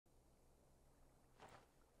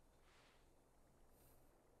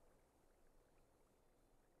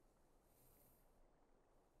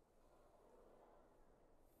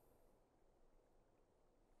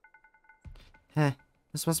Heh,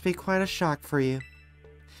 this must be quite a shock for you.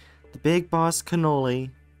 The big boss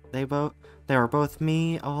cannoli, they were both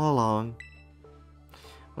me all along.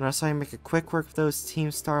 When I saw you make a quick work of those Team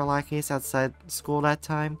Star lackeys outside school that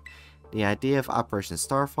time, the idea of Operation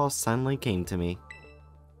Starfall suddenly came to me.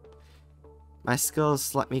 My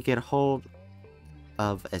skills let me get hold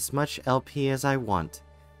of as much LP as I want,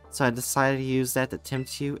 so I decided to use that to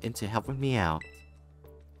tempt you into helping me out.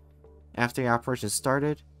 After the operation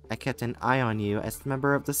started, I kept an eye on you as a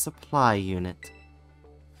member of the supply unit,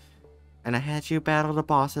 and I had you battle the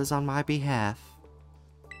bosses on my behalf.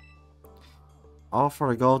 All for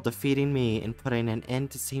the goal of defeating me and putting an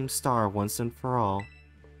end to Team Star once and for all.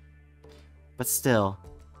 But still,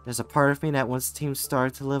 there's a part of me that wants Team Star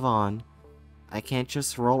to live on. I can't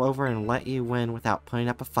just roll over and let you win without putting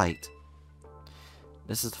up a fight.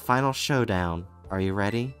 This is the final showdown. Are you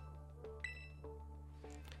ready?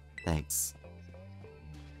 Thanks.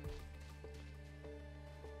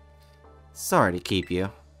 Sorry to keep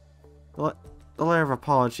you. The letter of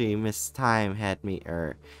apology missed time had me,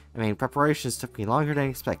 preparations took me longer than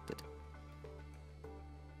expected.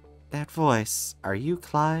 That voice, are you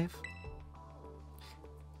Clive?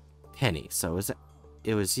 Penny, so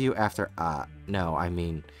it was you after, no, I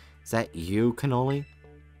mean, is that you, Cannoli?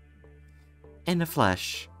 In the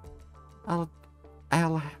flesh. I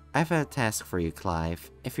have a task for you, Clive,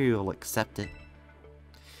 if you will accept it.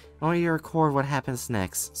 I want you to record what happens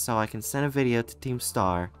next, so I can send a video to Team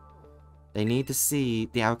Star. They need to see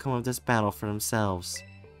the outcome of this battle for themselves.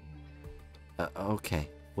 Okay,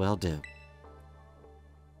 will do.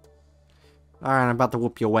 Alright, I'm about to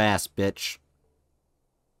whoop your ass, bitch.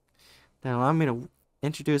 Now allow me to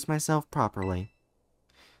introduce myself properly.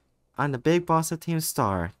 I'm the big boss of Team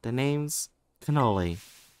Star. The name's Cannoli.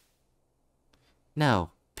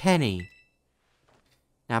 No, Penny.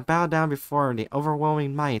 Now bow down before the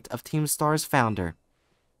overwhelming might of Team Star's founder.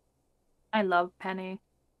 I love Penny.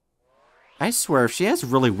 I swear, she has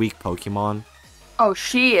really weak Pokemon. Oh,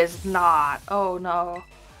 she is not. Oh, no.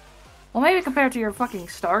 Well, maybe compared to your fucking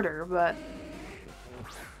starter, but...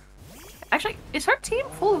 Actually, is her team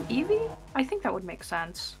full of Eevee? I think that would make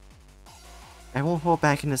sense. I won't hold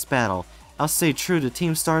back in this battle. I'll stay true to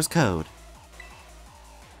Team Star's code.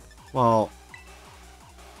 Well,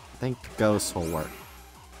 I think the ghost will work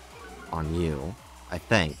on you. I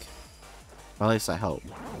think. Or at least I hope.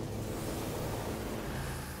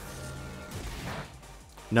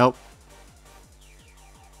 Nope.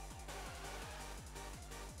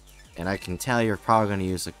 And I can tell you're probably going to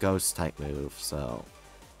use a ghost type move, so...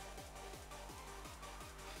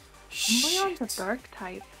 Leon's a dark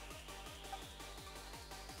type.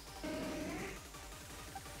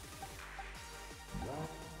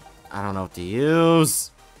 I don't know what to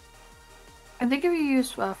use. I think if you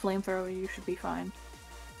use flamethrower, you should be fine.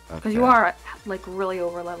 Because Okay. you are, like, really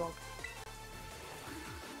over-leveled.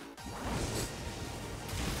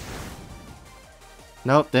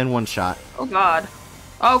 Nope, then one shot. Oh god.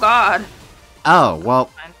 Oh god. Oh, well,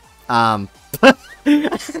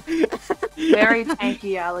 Very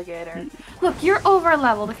tanky alligator. Look, you're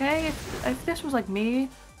over-leveled, okay? If this was like me,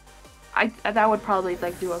 that would probably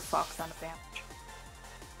like do a fuck ton of damage.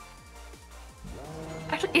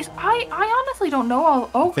 Actually, I honestly don't know all.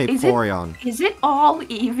 Oh, Vaporeon. Is it all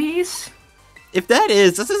Eevees? If that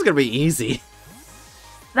is, this is gonna be easy.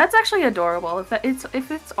 That's actually adorable. If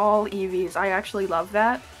it's all Eevees, I actually love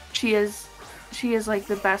that. She is like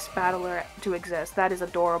the best battler to exist. That is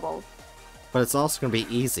adorable. But it's also gonna be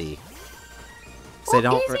easy.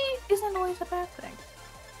 Well, easy isn't always a bad thing.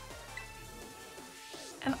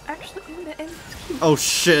 And actually, and it's cute. Oh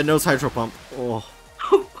shit! No Hydro Pump. Oh.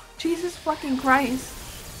 Jesus fucking Christ!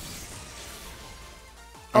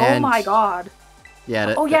 And oh my god!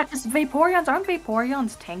 Yeah. Oh yeah, just aren't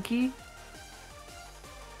Vaporeons tanky?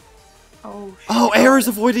 Oh. Shit. Oh, Air's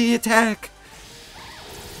avoiding the attack.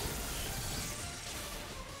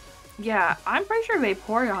 Yeah, I'm pretty sure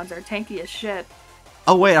Vaporeons are tanky as shit.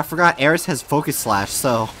 Oh wait, I forgot. Air's has Focus Slash,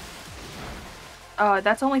 so.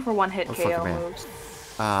 That's only for one-hit Oh, KO fucking moves.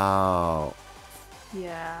 Oh.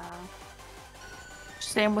 Yeah.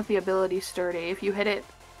 Same with the ability Sturdy. If you hit it,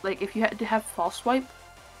 like if you had to have False Swipe,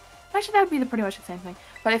 actually that would be pretty much the same thing.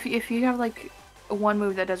 But if you have like one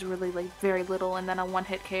move that does really like very little and then a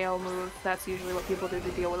one-hit KO move, that's usually what people do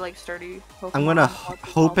to deal with like sturdy Pokemon. I'm gonna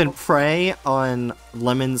hope and pray on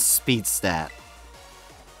Lemon's speed stat.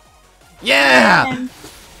 Yeah!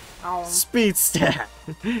 Oh. Speed stat!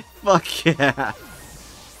 Fuck yeah!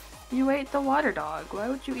 You ate the water dog. Why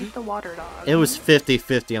would you eat the water dog? It was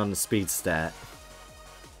 50-50 on the speed stat.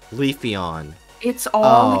 Leafeon. It's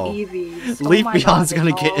all Oh. Eevees. Leafeon's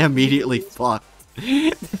gonna get immediately fucked.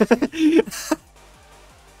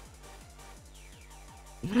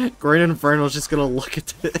 Great Inferno's just gonna look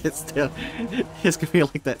at this. It's gonna be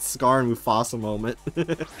like that Scar and Mufasa moment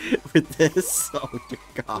with this. Oh my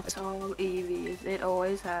god. It's all EVs. It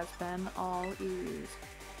always has been all EVs.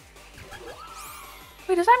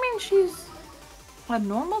 Wait, does that mean she's a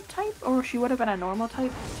normal type? Or she would have been a normal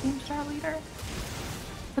type Team Star leader?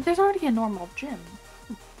 But there's already a normal gym.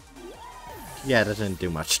 Yeah, that didn't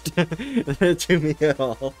do much to me at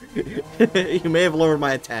all. You may have lowered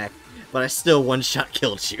my attack, but I still one-shot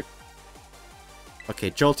killed you.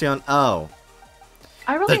 Okay, Jolteon. Oh.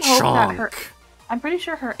 I really The hope that Chonk. I'm pretty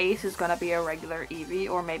sure her ace is gonna be a regular Eevee,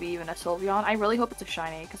 or maybe even a Sylveon. I really hope it's a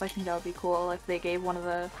shiny, because I think that would be cool if they gave one of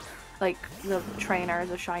the, like, the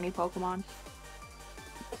trainers a shiny Pokemon.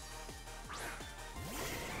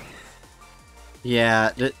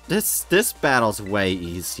 Yeah, this battle's way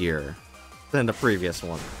easier than the previous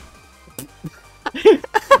one.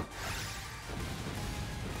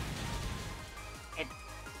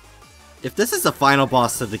 If this is the final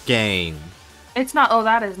boss of the game... It's not- oh,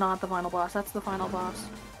 that is not the final boss. That's the final boss.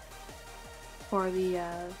 For the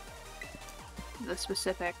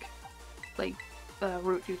specific, like,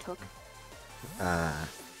 route you took.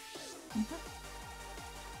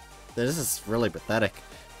 This is really pathetic.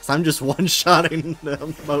 Because I'm just one-shotting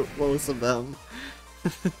them, most of them.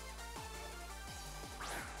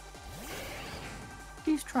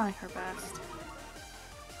 She's trying her best.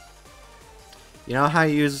 You know how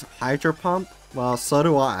you use Hydro Pump? Well, so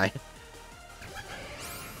do I.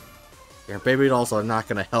 Your baby dolls are not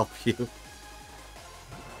gonna help you.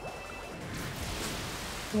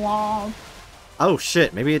 Wow. Oh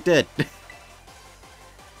shit, maybe it did.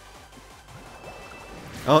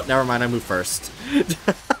 Oh, never mind, I moved first.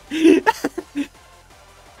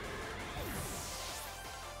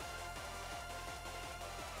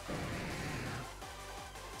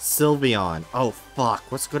 Sylveon. Oh fuck,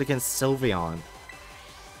 what's good against Sylveon?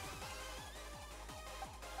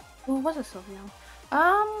 What was a Sylveon?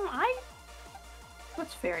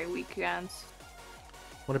 What's very weak against?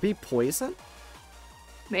 Would it be poison?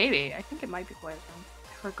 Maybe. I think it might be poison.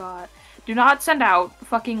 I forgot. Do not send out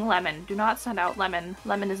fucking Lemon. Do not send out Lemon.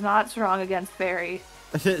 Lemon is not strong against Fairy.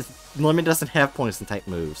 Lemon doesn't have poison type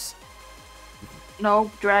moves.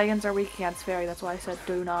 No, dragons are weak against Fairy. That's why I said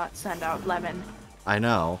do not send out Lemon. I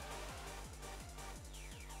know.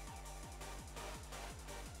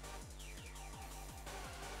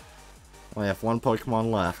 Only have one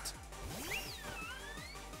Pokemon left.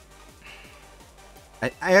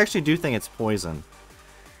 I actually do think it's poison.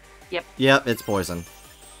 Yep. Yep, it's poison.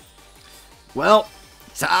 Well,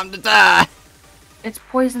 time to die! It's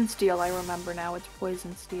Poison Steel, I remember now. It's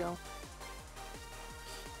Poison Steel.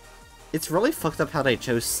 It's really fucked up how they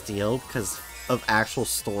chose Steel because of actual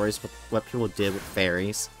stories with what people did with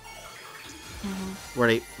fairies. Where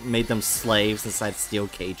they made them slaves inside steel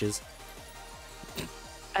cages.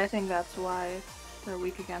 I think that's why they're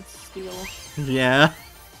weak against Steel. Yeah.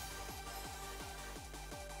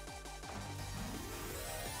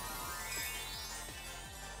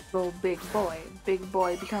 Go big boy. Big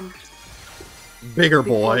boy become... Bigger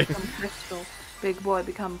Big boy boy. become crystal. Big boy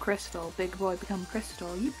become crystal. Big boy become crystal.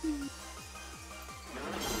 Yippee.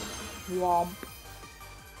 Womp.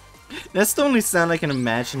 That's the only sound I can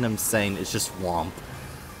imagine them saying. It's just womp.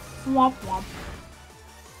 Womp womp.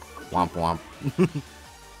 Womp womp.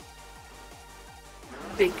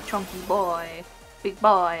 Big chunky boy. Big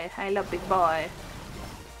boy. I love big boy.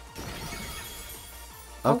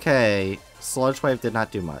 Okay, Sludge Wave did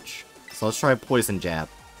not do much. So let's try Poison Jab.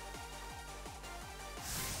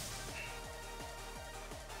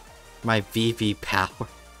 My VV power.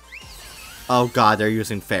 Oh god, they're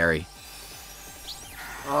using Fairy.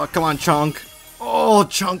 Oh, come on, Chunk. Oh,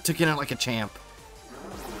 Chunk took it out like a champ.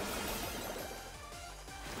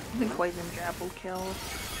 I think Poison Jab will kill.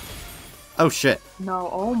 Oh shit. No,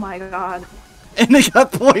 oh my god. And they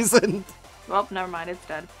got poisoned. Well, never mind, it's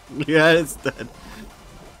dead. Yeah, it's dead.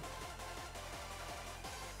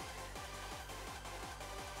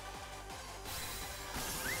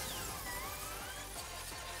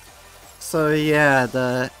 So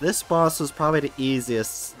yeah, this boss was probably the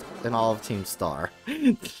easiest in all of Team Star.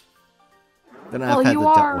 Then I've had to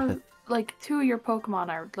deal with. Like, two of your Pokemon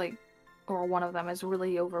are, like, or one of them is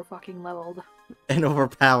really over fucking leveled. And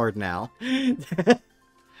overpowered now.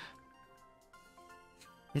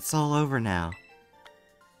 It's all over now.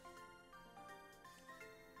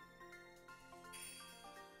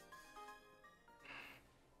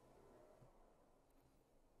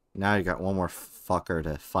 Now you got one more fucker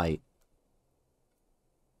to fight.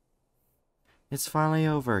 It's finally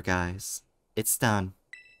over, guys. It's done.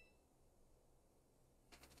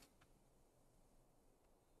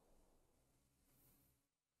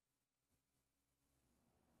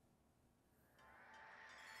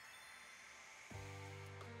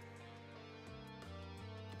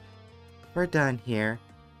 We're done here.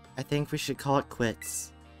 I think we should call it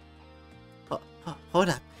quits. Hold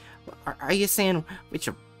up. Are you saying we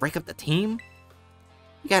should break up the team?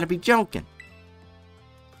 You gotta be joking.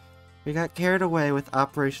 We got carried away with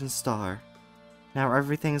Operation Star. Now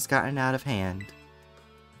everything's gotten out of hand.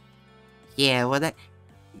 Yeah, well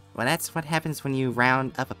that's what happens when you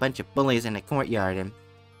round up a bunch of bullies in a courtyard and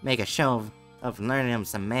make a show of learning them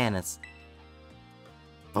some manners.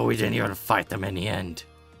 But we didn't even fight them in the end.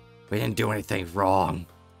 We didn't do anything wrong.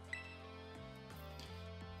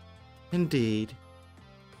 Indeed.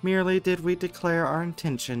 Merely did we declare our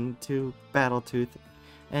intention to battle tooth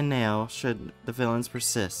and nail should the villains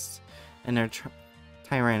persist in their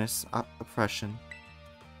tyrannous oppression.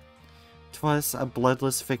 'Twas a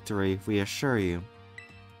bloodless victory, we assure you.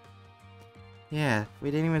 Yeah,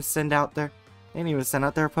 we didn't even send out their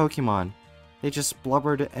Pokémon. They just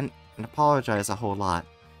blubbered and apologized a whole lot.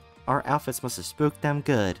 Our outfits must have spooked them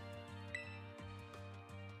good.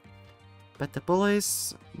 But the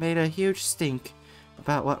bullies made a huge stink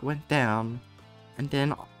about what went down, and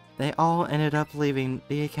then they all ended up leaving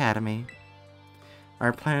the academy.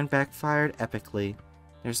 Our plan backfired epically.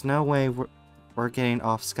 There's no way we're getting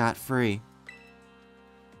off scot-free.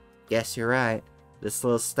 Guess you're right. This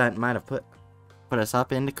little stunt might have put us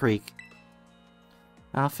up in the creek.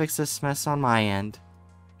 I'll fix this mess on my end.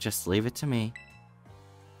 Just leave it to me.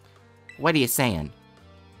 What are you saying?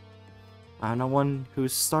 I'm the one who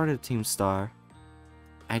started Team Star.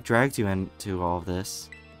 I dragged you into all of this.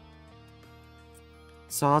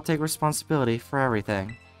 So I'll take responsibility for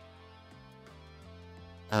everything.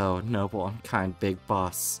 Oh, noble and kind big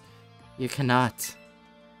boss. You cannot.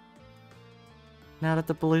 Now that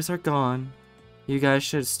the bullies are gone, you guys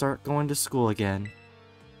should start going to school again.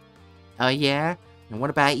 Oh yeah? And what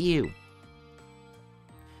about you?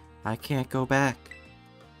 I can't go back.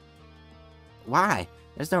 Why?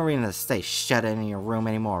 There's no reason to stay shut in your room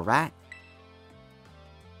anymore, right?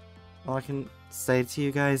 All I can say to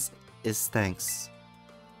you guys is thanks.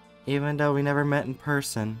 Even though we never met in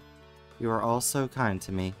person, you are all so kind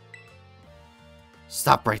to me.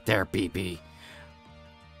 Stop right there, BB.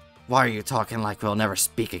 Why are you talking like we'll never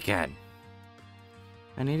speak again?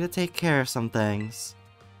 I need to take care of some things.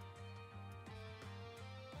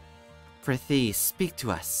 Prithee, speak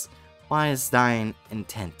to us. Why is thine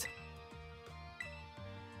intent?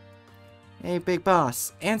 Hey, big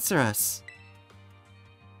boss, answer us.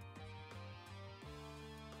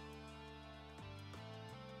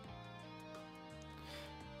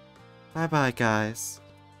 Bye-bye, guys.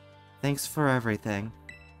 Thanks for everything.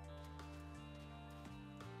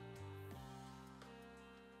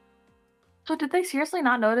 So did they seriously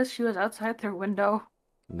not notice she was outside their window?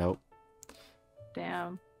 Nope.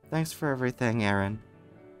 Damn. Thanks for everything, Erin.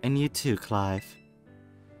 And you too, Clive.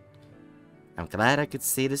 I'm glad I could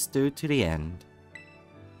see this dude to the end.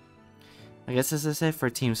 I guess this is it for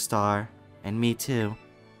Team Star. And me too.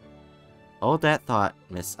 Hold that thought,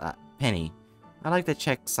 Miss Penny. I'd like to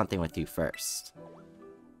check something with you first.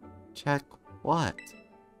 Check what?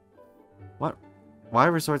 What? Why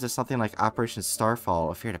resort to something like Operation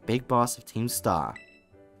Starfall if you're the big boss of Team Star?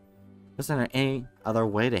 Wasn't there any other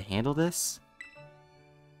way to handle this?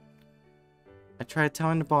 I tried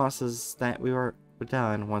telling the bosses that we were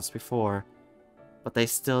done once before, but they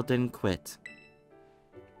still didn't quit.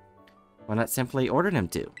 Why not simply order them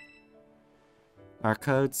to? Our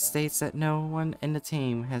code states that no one in the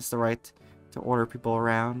team has the right to order people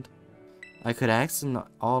around. I could ask them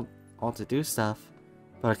all to do stuff,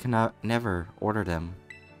 but I cannot never order them.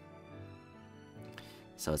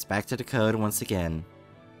 So it's back to the code once again.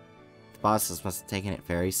 The bosses must have taken it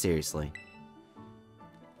very seriously.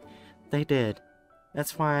 They did.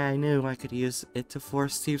 That's why I knew I could use it to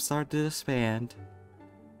force Team Star to disband.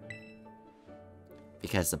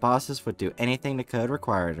 Because the bosses would do anything the code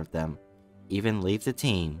required of them, even leave the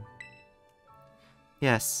team.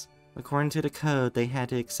 Yes, according to the code, they had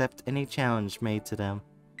to accept any challenge made to them.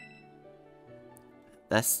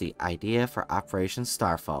 That's the idea for Operation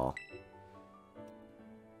Starfall.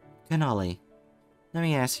 Cannoli, let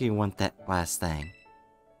me ask you last thing.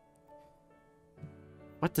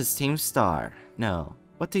 What does Team Star? No,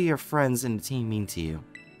 what do your friends in the team mean to you?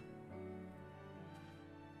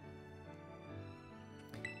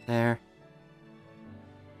 They're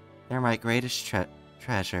my greatest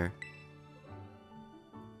treasure.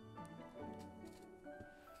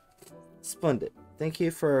 Splendid. Thank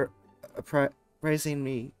you for praising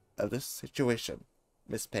me of this situation,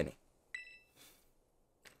 Miss Penny.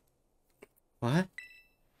 What?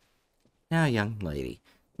 Now, young lady,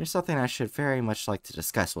 there's something I should very much like to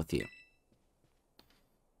discuss with you.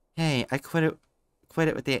 Hey, I quit it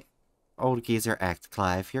with the old geezer act,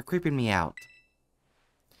 Clive. You're creeping me out.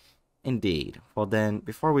 Indeed. Well then,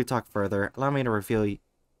 before we talk further, allow me to reveal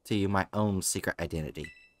to you my own secret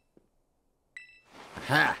identity.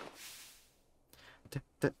 Aha!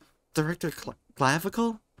 Director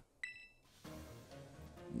Clavicle?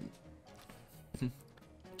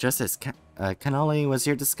 Just as Cannoli was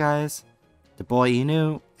your disguise, the boy you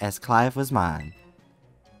knew as Clive was mine.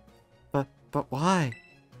 But why?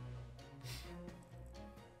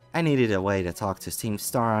 I needed a way to talk to Team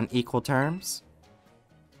Star on equal terms.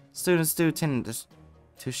 Students do tend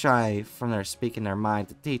to shy from their speaking their mind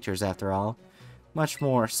to teachers, after all. Much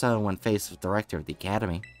more so when faced with the director of the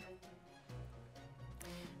academy.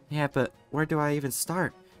 Yeah, but where do I even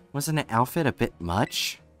start? Wasn't an outfit a bit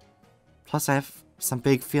much? Plus, I have some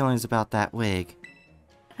big feelings about that wig.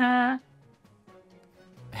 Huh?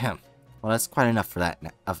 Ahem. Well, that's quite enough for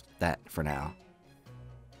that for now.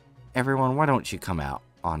 Everyone, why don't you come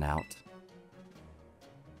on out?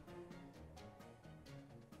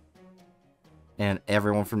 And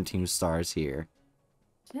everyone from Team Star is here.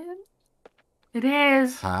 It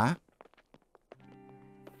is. Huh?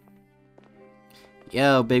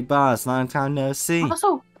 Yo, big boss, long time no see.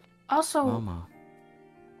 Also, Momo.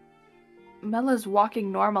 Mella's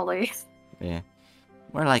walking normally. Yeah.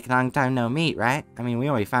 We're like long time no meet, right? I mean, we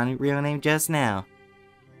only found your real name just now.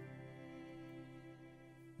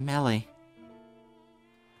 Melly.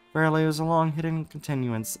 Verily, it was a long hidden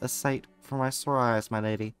continuance, a sight for my sore eyes, my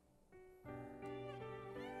lady.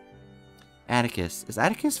 Atticus. Is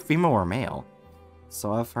Atticus female or male?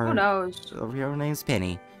 So I've heard. Who knows? The real name's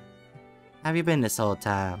Penny. Have you been this whole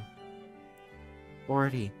time?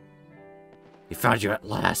 Wordy. We found you at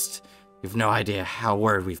last. You've no idea how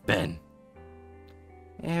worried we've been.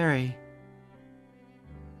 Harry.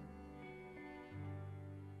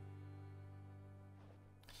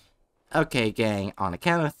 Okay, gang, on a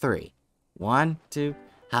count of 3. 1, 2,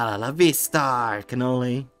 hasta la vista,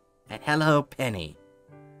 Cannoli. And hello, Penny.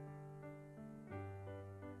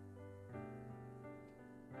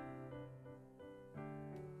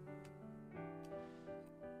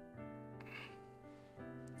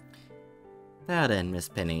 Now then, Miss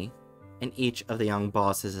Penny, and each of the young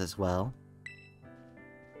bosses as well.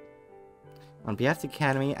 On behalf of the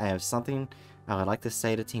Academy, I have something I would like to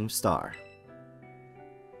say to Team Star.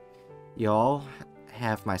 You all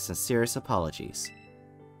have my sincerest apologies.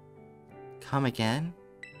 Come again?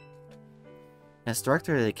 As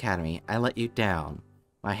director of the Academy, I let you down.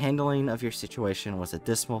 My handling of your situation was a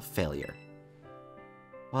dismal failure.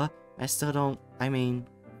 What? I still don't... I mean,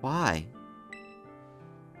 why?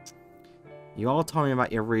 You all told me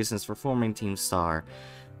about your reasons for forming Team Star,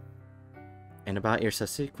 and about your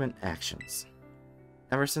subsequent actions.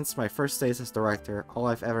 Ever since my first days as director, all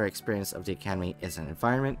I've ever experienced of the Academy is an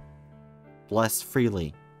environment blessed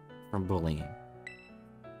freely from bullying.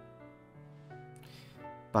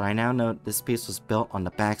 But I now know this piece was built on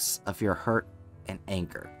the backs of your hurt and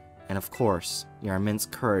anger, and of course, your immense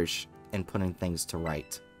courage in putting things to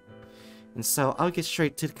right. And so, I'll get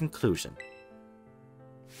straight to the conclusion.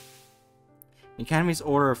 The Academy's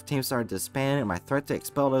order of Team Star to disband and my threat to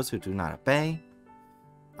expel those who do not obey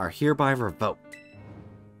are hereby revoked.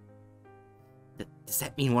 Does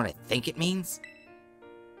that mean what I think it means?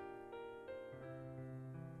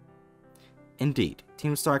 Indeed,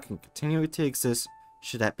 Team Star can continue to exist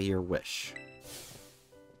should that be your wish.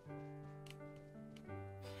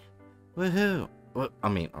 Woohoo!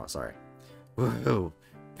 Sorry. Woohoo!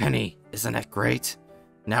 Penny, isn't that great?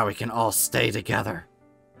 Now we can all stay together.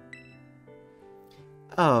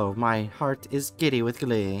 Oh, my heart is giddy with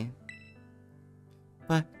glee.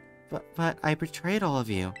 But I betrayed all of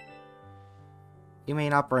you. You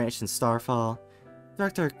mean Operation Starfall?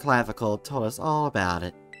 Director Clavicle told us all about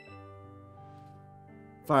it.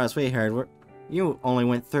 As far as we heard, you only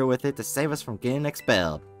went through with it to save us from getting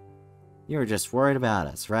expelled. You were just worried about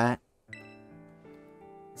us, right?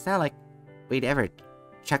 It's not like we'd ever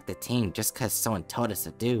chuck the team just cause someone told us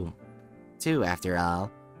to do. After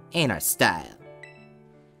all, ain't our style.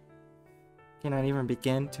 Cannot even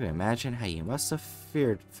begin to imagine how you must have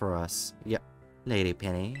feared for us. Yep, Lady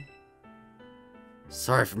Penny.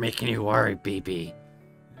 Sorry for making you worry, BB.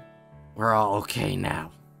 We're all okay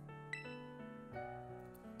now.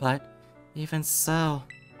 But, even so...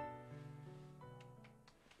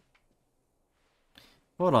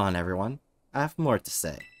 Hold on, everyone. I have more to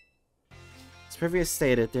say. As previously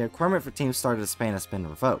stated, the requirement for Team Star to disband has been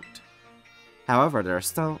revoked. However, there are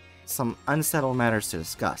still some unsettled matters to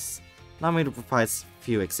discuss. Allow me to provide a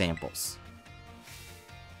few examples.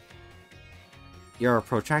 Your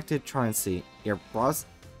protracted truancy, your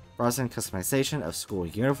browsing customization of school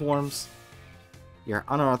uniforms, your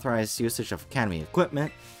unauthorized usage of Academy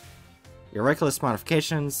equipment, your reckless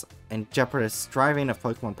modifications and jeopardous driving of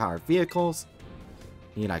Pokemon-powered vehicles.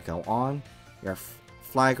 Need I go on? Your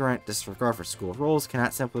flagrant disregard for school rules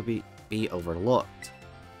cannot simply be overlooked.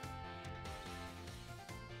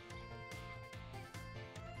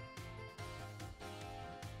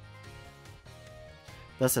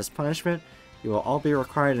 Thus, as punishment, you will all be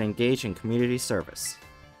required to engage in community service.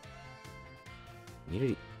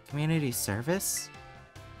 Community service?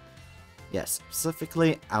 Yes,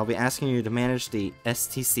 specifically, I'll be asking you to manage the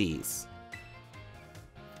STCs.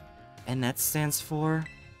 And that stands for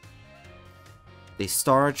the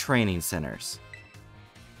Star Training Centers.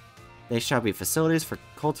 They shall be facilities for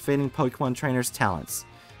cultivating Pokemon trainers' talents.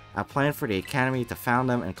 I plan for the Academy to found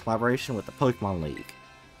them in collaboration with the Pokemon League.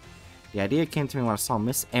 The idea came to me when I saw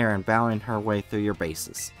Miss Erin bowing her way through your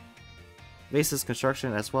bases. Bases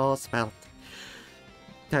construction, as well as battle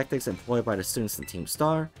tactics employed by the students in Team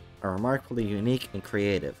Star, are remarkably unique and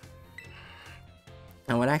creative.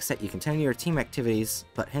 I would ask that you continue your team activities,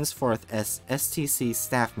 but henceforth as STC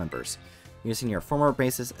staff members, using your former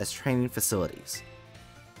bases as training facilities.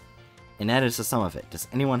 And that is the sum of it. Does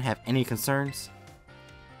anyone have any concerns?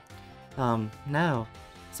 No.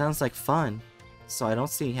 Sounds like fun. So I don't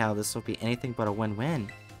see how this will be anything but a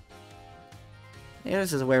win-win. Yeah,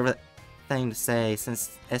 this is a weird thing to say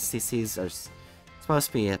since STCs are supposed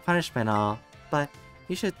to be a punishment and all, but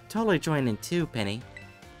you should totally join in too, Penny.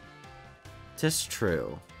 'Tis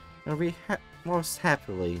true. I'll be most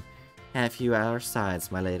happily have you at our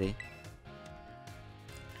sides, my lady.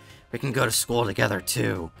 We can go to school together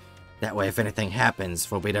too. That way if anything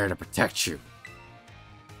happens, we'll be there to protect you.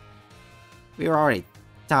 We were already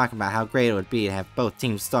talking about how great it would be to have both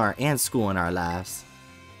Team Star and school in our lives.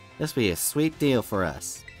 This would be a sweet deal for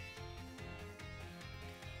us.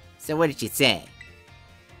 So what did you say?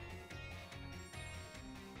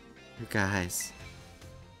 You guys.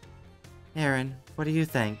 Erin, what do you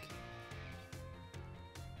think?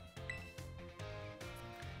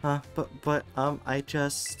 I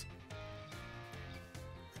just...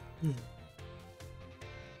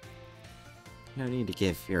 No need to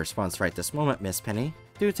give your response right this moment, Miss Penny.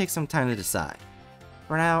 Do take some time to decide.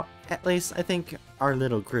 For now, at least, I think our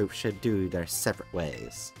little group should do their separate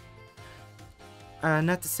ways.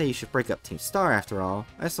 Not to say you should break up Team Star after all.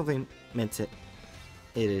 I simply meant it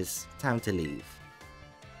is time to leave.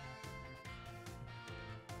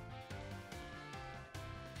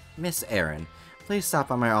 Miss Erin, please stop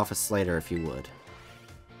by my office later if you would.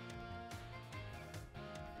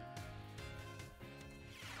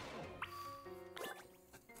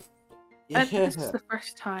 I think this is the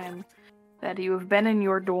first time that you have been in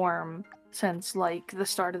your dorm since, like, the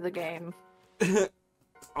start of the game.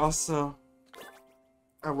 Also,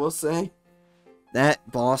 I will say, that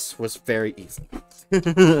boss was very easy.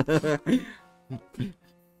 That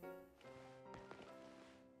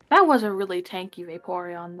was a really tanky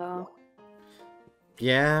Vaporeon, though.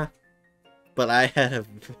 Yeah, but I had a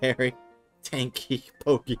very tanky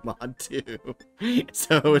Pokemon too,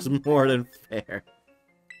 so it was more than fair.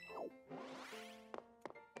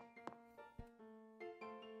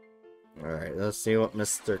 Alright, let's see what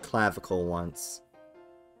Mr. Clavicle wants.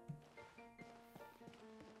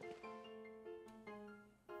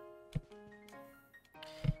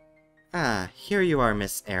 Ah, here you are,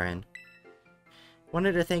 Miss Erin.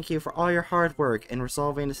 Wanted to thank you for all your hard work in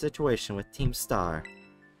resolving the situation with Team Star.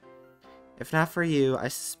 If not for you, I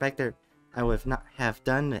suspect that I would not have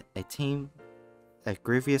done a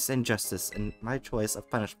grievous injustice in my choice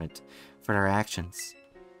of punishment for their actions.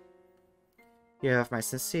 You have my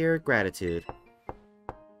sincere gratitude.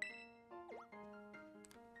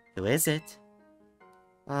 Who is it?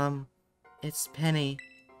 It's Penny.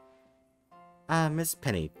 Miss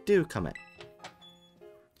Penny, do come in.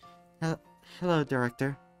 Hello,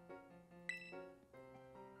 Director.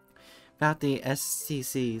 About the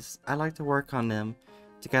STCs, I'd like to work on them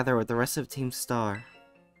together with the rest of Team Star.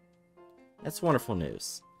 That's wonderful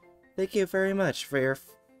news. Thank you very much for your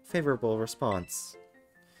favorable response.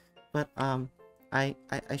 But, I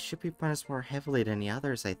should be punished more heavily than the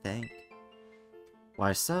others, I think.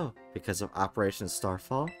 Why so? Because of Operation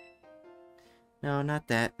Starfall? No, not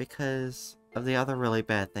that. Because of the other really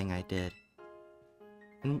bad thing I did.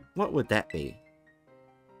 And what would that be?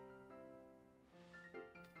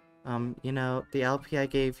 You know, the LP I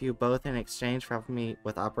gave you both in exchange for helping me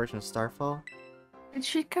with Operation Starfall? Did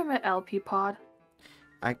she commit LP pod?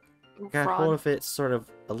 I got hold of it sort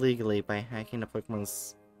of illegally by hacking the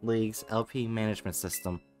Pokemon League's LP management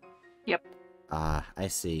system. Yep. Ah, I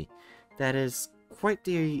see. That is quite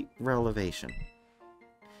the revelation.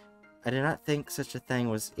 I did not think such a thing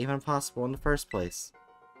was even possible in the first place.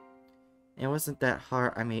 It wasn't that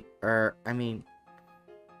hard. I mean,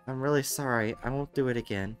 I'm really sorry. I won't do it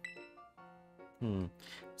again.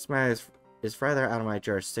 This matter is rather out of my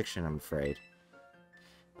jurisdiction, I'm afraid.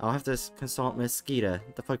 I'll have to consult Miss Gita,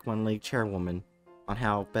 the Pokemon League chairwoman, on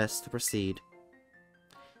how best to proceed.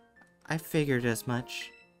 I figured as much.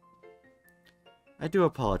 I do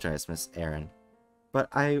apologize, Miss Erin, but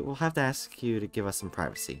I will have to ask you to give us some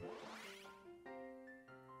privacy.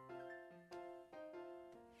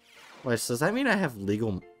 Wait, so does that mean I have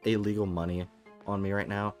illegal money on me right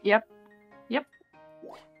now? Yep. Yep.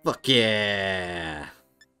 Fuck yeah!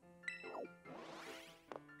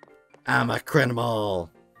 I'm a criminal!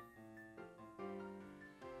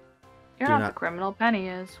 You're not the criminal, Penny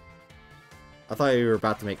is. I thought you were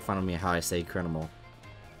about to make fun of me how I say criminal.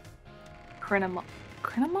 Criminal?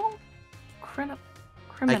 Criminal?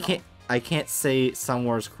 Criminal. I can't say some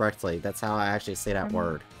words correctly. That's how I actually say that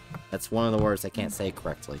word. That's one of the words I can't say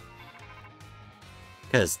correctly.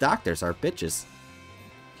 Because doctors are bitches.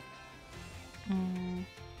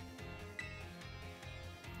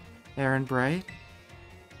 Erin Bright?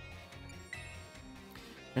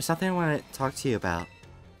 There's something I want to talk to you about.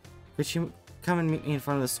 Could you come and meet me in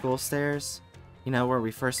front of the school stairs? You know, where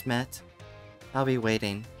we first met? I'll be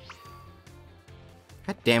waiting.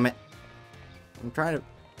 God damn it. I'm trying to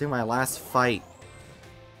do my last fight.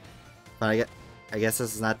 But I guess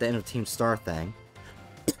this is not the end of Team Star thing.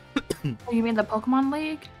 Oh, you mean the Pokemon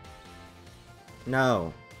League?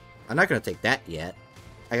 No. I'm not gonna take that yet.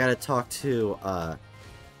 I gotta talk to,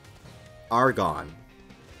 Argon.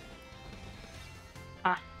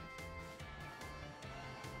 Ah.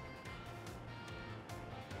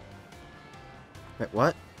 Wait,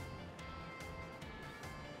 what?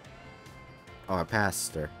 Oh, I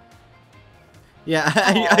passed her. Yeah,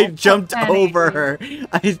 I jumped over her.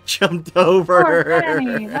 I jumped over her.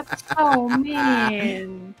 Penny, that's so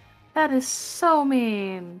mean. That is so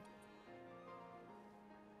mean.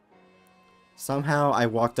 Somehow I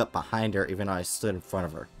walked up behind her even though I stood in front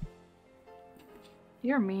of her.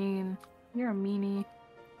 You're mean. You're a meanie.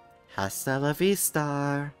 Hasta la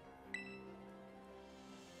vista.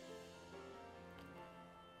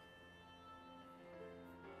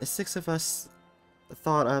 The six of us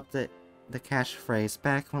thought up the catchphrase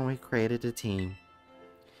back when we created the team.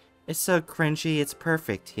 It's so cringy, it's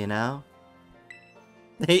perfect, you know?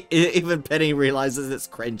 Even Penny realizes it's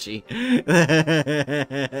cringy.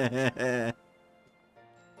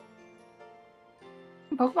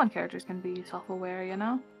 Pokemon characters can be self-aware, you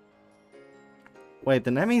know? Wait,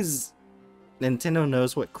 then that means Nintendo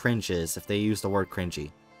knows what cringe is if they use the word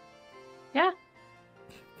cringy. Yeah.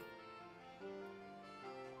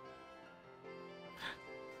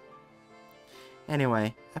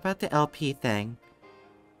 Anyway, about the LP thing.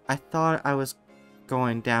 I thought I was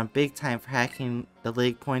going down big time for hacking the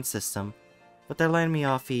league point system, but they're letting me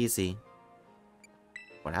off easy.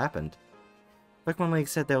 What happened? Pokemon League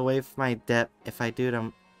said they'll waive my debt if I do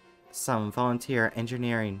them some volunteer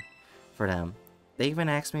engineering for them. They even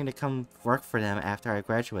asked me to come work for them after I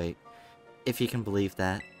graduate, if you can believe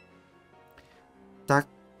that.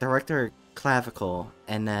 Director Clavicle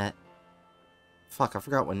and that... Fuck, I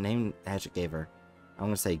forgot what name Hatchet gave her. I'm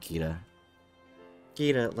gonna say Gita.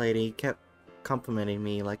 Gita lady kept complimenting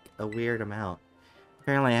me like a weird amount.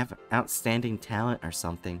 Apparently I have outstanding talent or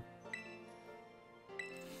something.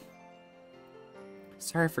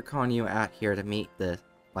 Sorry for calling you out here to meet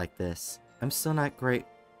like this. I'm still not great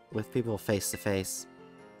with people face to face.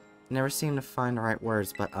 Never seem to find the right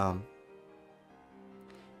words, but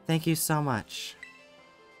thank you so much.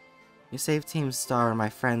 You saved Team Star and my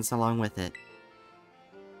friends along with it.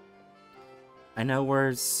 I know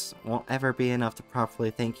words won't ever be enough to properly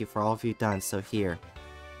thank you for all you've done, so here.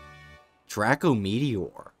 Draco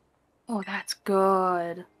Meteor. Oh, that's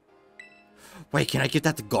good. Wait, can I give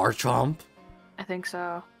that to Garchomp? I think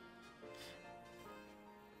so.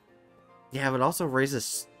 Yeah, but it also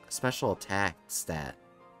raises special attack stat.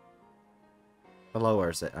 Or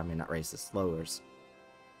lowers it. I mean, not raises, lowers.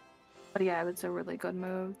 But yeah, it's a really good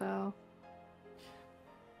move, though.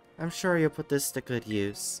 I'm sure you'll put this to good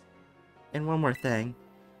use. And one more thing.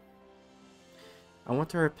 I want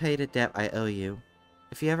to repay the debt I owe you.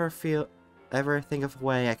 If you ever think of a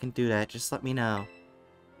way I can do that, just let me know.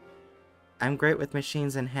 I'm great with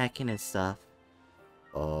machines and hacking and stuff.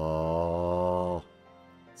 Oh.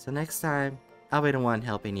 So next time, I'll be the one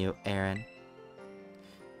helping you, Erin.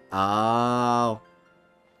 Oh.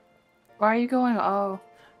 Why are you going, oh?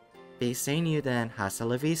 Be seeing you then, hasta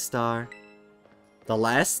la vista. The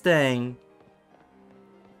last thing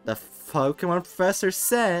the Pokemon professor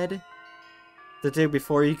said to do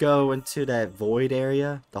before you go into that void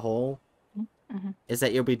area, the hole, Mm-hmm. is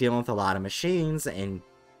that you'll be dealing with a lot of machines, and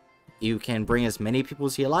you can bring as many people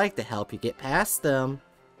as you like to help you get past them.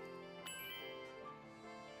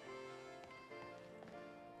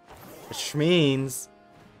 Which means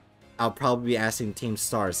I'll probably be asking Team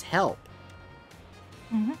Star's help.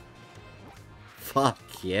 Mm-hmm. Fuck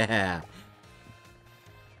yeah.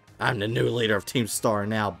 I'm the new leader of Team Star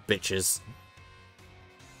now, bitches.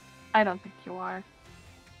 I don't think you are.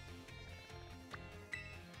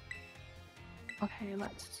 Okay,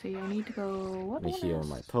 let's see. I need to go. Let me heal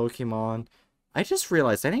my Pokemon. I just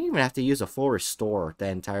realized I didn't even have to use a full restore the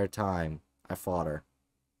entire time I fought her.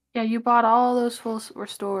 Yeah, you bought all those full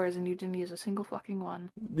restores and you didn't use a single fucking one.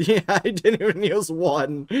 Yeah, I didn't even use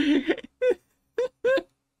one.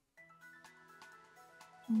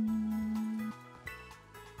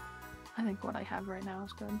 I think what I have right now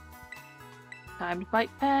is good. Time to fight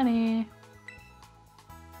Penny.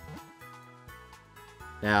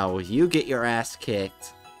 Now, will you get your ass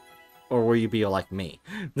kicked? Or will you be like me?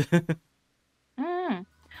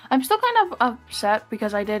 I'm still kind of upset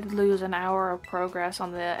because I did lose an hour of progress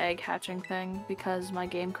on the egg hatching thing because my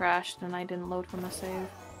game crashed and I didn't load from the save.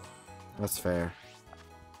 That's fair.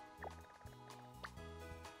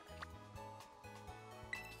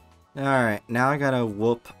 Alright, now I gotta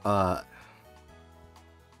whoop,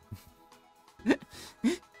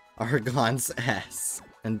 Argon's ass.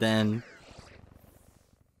 And then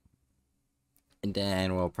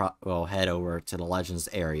we'll head over to the Legends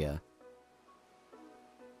area.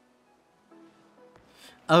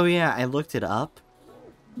 Oh yeah, I looked it up.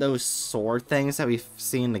 Those sword things that we've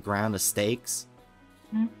seen in the ground, the stakes.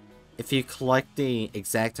 Mm-hmm. If you collect the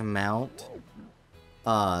exact amount,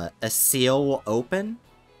 a seal will open.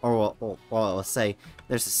 Or, well, let's say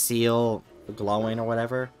there's a seal glowing or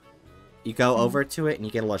whatever. You go over to it and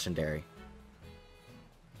you get a legendary.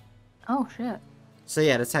 Oh, shit. So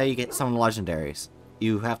yeah, that's how you get some legendaries.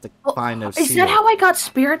 You have to find those Is seals. that how I got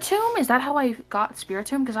Spiritomb? Is that how I got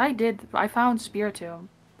Spiritomb? Because I found Spiritomb,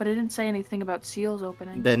 but it didn't say anything about seals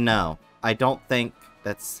opening. Then no, I don't think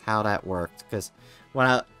that's how that worked. Because when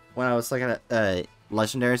I was looking at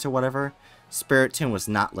legendaries or whatever, Spiritomb was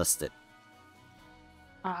not listed.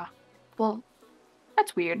 Ah, well,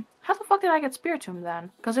 that's weird. How the fuck did I get Spiritomb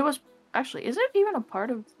then? Because it was actually, is it even a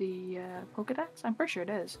part of the Pokédex? I'm pretty sure it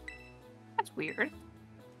is. That's weird.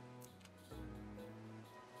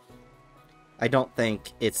 I don't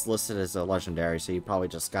think it's listed as a legendary, so you probably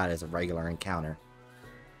just got it as a regular encounter.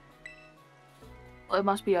 Well, it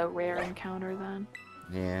must be a rare encounter then.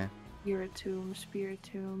 Yeah.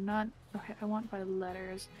 Spiritomb, not... Okay, I want by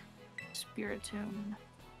letters. Spiritomb.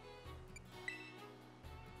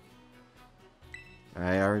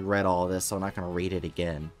 I already read all of this, so I'm not going to read it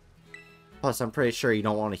again. Plus, I'm pretty sure you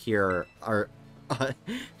don't want to hear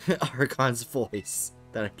Argon's voice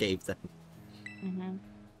that I gave them. Mm-hmm.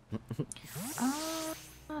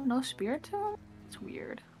 No Spiritomb? It's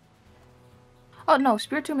weird. Oh, no,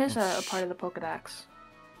 Spiritomb is a part of the Pokédex.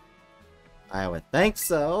 I would think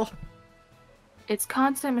so. Its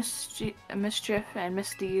constant mischief and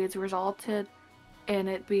misdeeds resulted in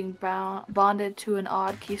it being bonded to an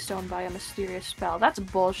odd keystone by a mysterious spell. That's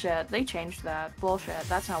bullshit. They changed that. Bullshit.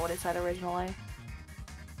 That's not what it said originally.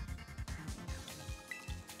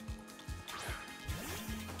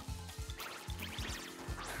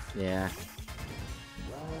 Yeah.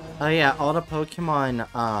 Oh yeah, all the Pokemon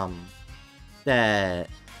that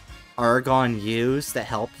Argon used that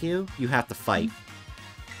help you, you have to fight.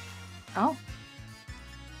 Oh.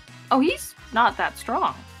 Oh, he's not that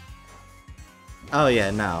strong. Oh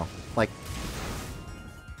yeah, no. Like,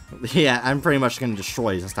 yeah, I'm pretty much gonna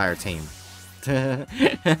destroy his entire team.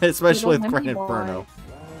 Especially with Granite Burno.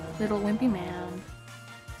 Little wimpy man.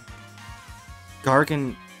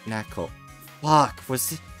 Garganacl. Fuck,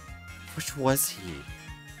 which was he?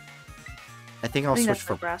 I think I'll switch that's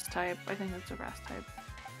for a grass type. I think that's a grass type.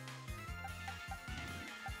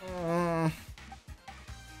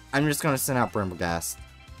 I'm just gonna send out Brimbleghast.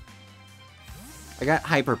 I got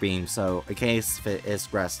Hyper Beam, so in case if it is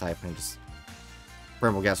grass type, and just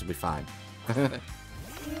Brimbleghast will be fine.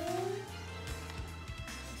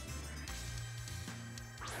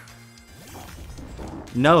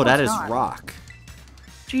 No, that is rock.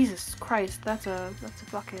 Jesus Christ, that's a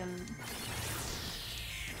fucking...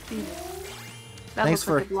 Jesus. That looks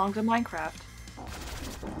like it belongs in Minecraft.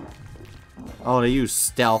 Oh, they use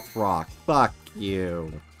Stealth Rock. Fuck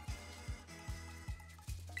you.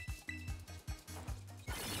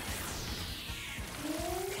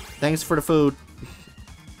 Thanks for the food.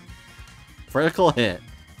 Critical hit.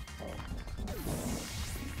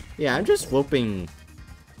 Yeah, I'm just whooping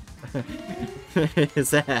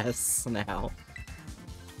his ass now.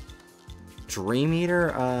 Dream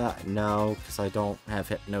Eater? No, because I don't have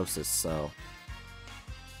hypnosis, so.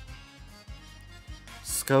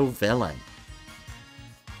 Scovillain.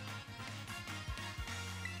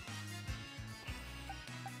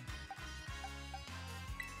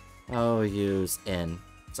 Oh, use in.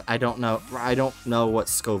 So I don't know what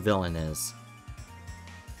Scovillain is.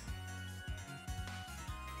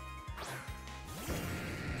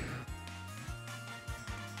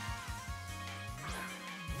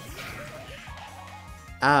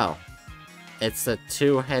 Oh. It's a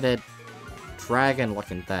two-headed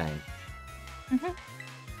dragon-looking thing. Mm-hmm.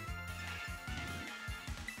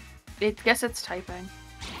 I guess it's typing.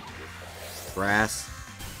 Grass.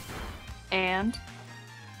 And?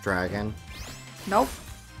 Dragon. Nope.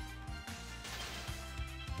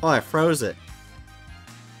 Oh, I froze it.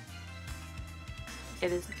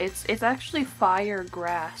 It's actually fire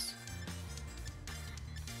grass.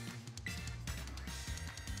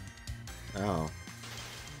 Oh.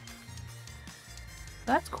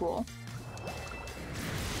 That's cool.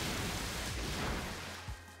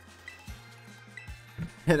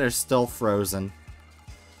 They're still frozen.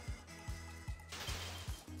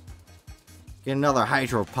 Get another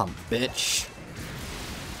hydro pump, bitch.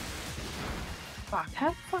 Fuck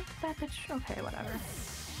that bitch. Okay, whatever.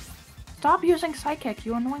 Stop using Psychic,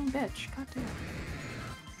 you annoying bitch. God damn.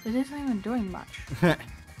 It isn't even doing much. Let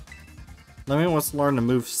me once learn to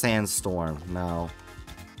move Sandstorm. No.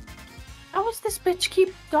 How does this bitch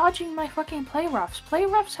keep dodging my fucking play roughs? Play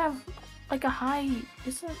roughs have like a high,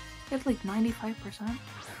 isn't it like 95%?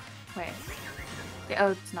 Wait. Yeah,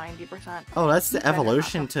 oh, it's 90%. Oh, that's the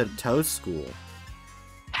evolution to Toad School.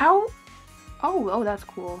 How? Oh, that's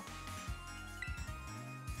cool.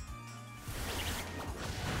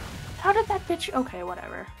 How did that bitch? Okay,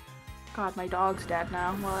 whatever. God, my dog's dead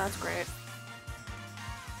now. Well, that's great.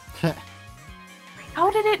 How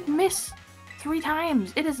did it miss 3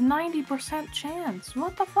 times? It is 90% chance.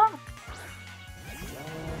 What the fuck?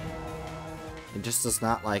 It just does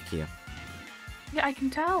not like you. Yeah, I can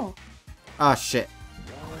tell. Oh, shit.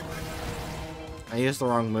 I used the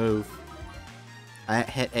wrong move. I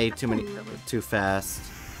hit A too fast.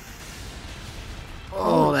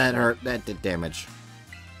 Oh, that hurt. That did damage.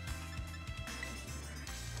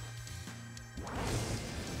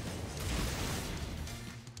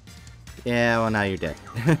 Yeah, well, now you're dead.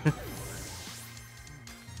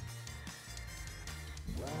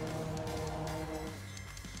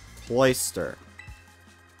 Cloister.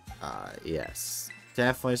 Yes.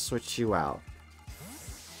 Definitely switch you out.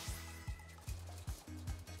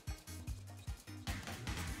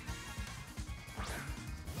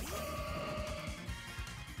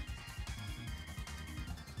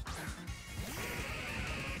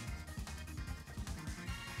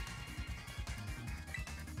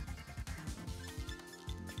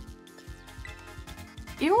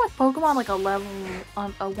 Even with Pokemon like a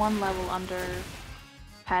 1 level under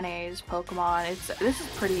Penny's Pokemon, this is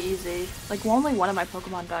pretty easy. Like only one of my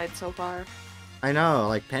Pokemon died so far. I know,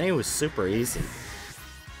 like Penny was super easy.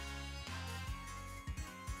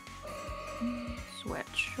 Switch.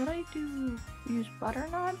 Should I use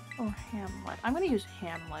Butternut or Hamlet? I'm gonna use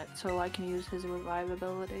Hamlet so I can use his revive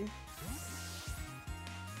ability.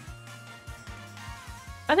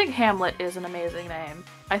 I think Hamlet is an amazing name.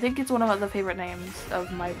 I think it's one of the favorite names of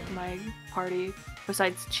my party,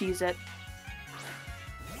 besides Cheez-It.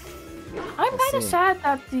 I'm kind of sad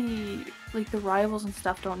that the rivals and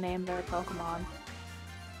stuff don't name their Pokemon.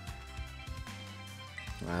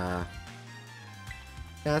 Yeah,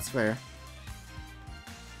 that's fair.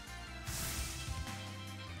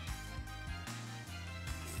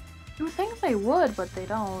 You would think they would, but they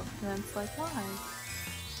don't. And it's like, why?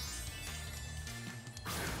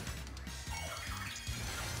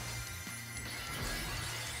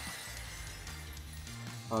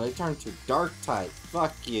 Oh, they turned to Dark type.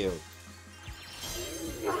 Fuck you.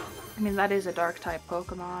 I mean, that is a Dark type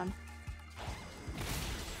Pokemon.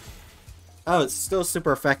 Oh, it's still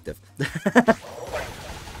super effective.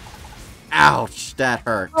 Ouch, that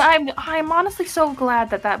hurt. I'm honestly so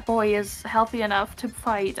glad that boy is healthy enough to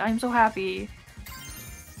fight. I'm so happy.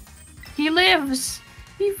 He lives!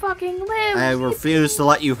 He fucking lives! I refuse to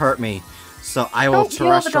let you hurt me, so I will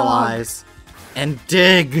terrestrialize and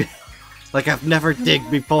dig like I've never digged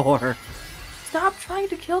before. Stop trying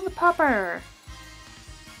to kill the pupper!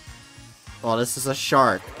 Well, this is a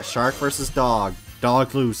shark. A shark versus dog.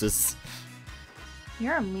 Dog loses.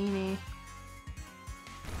 You're a meanie.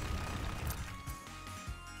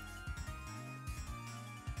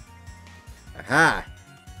 Aha!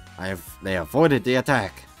 They avoided the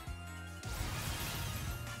attack.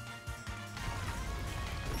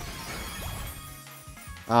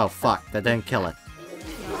 Oh, fuck. That didn't kill it.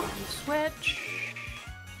 Switch.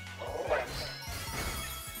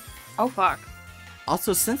 Oh, fuck.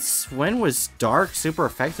 Also, since Swin was dark, super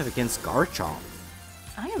effective against Garchomp.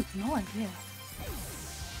 I have no idea.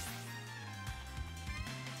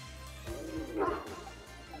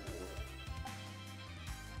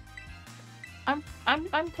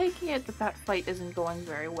 I'm taking it that that fight isn't going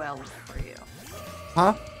very well for you.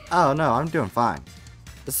 Huh? Oh, no, I'm doing fine.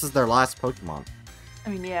 This is their last Pokemon. I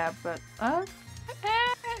mean, yeah, but,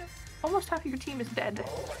 almost half of your team is dead.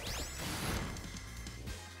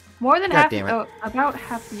 More than half, oh, about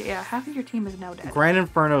half, yeah, half of your team is now dead. Grand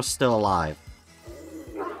Inferno's still alive.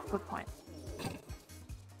 Good point.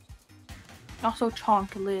 Also,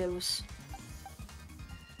 Chonk lives.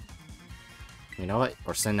 You know what?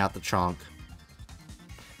 We're sending out the Chonk.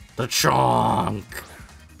 The Chonk!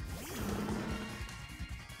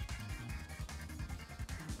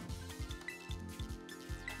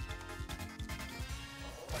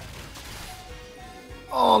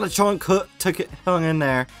 Oh, the Chonk took it, hung in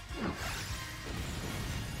there.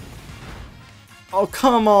 Oh,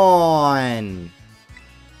 come on!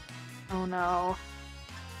 Oh no.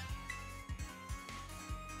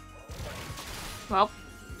 Well.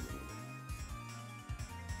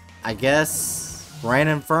 I guess Rain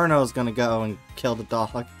Inferno's gonna go and kill the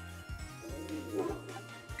dog.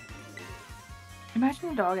 Imagine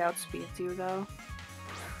the dog outspeeds you, though.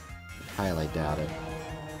 Highly doubt it.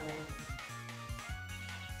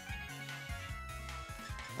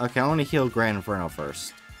 Okay, I want to heal Grand Inferno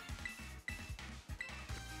first.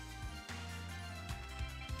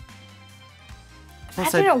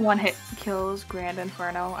 Imagine a one-hit kills Grand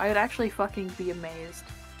Inferno. I would actually fucking be amazed.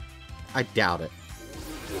 I doubt it.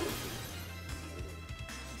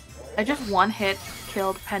 I just one-hit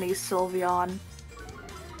killed Penny's Sylveon.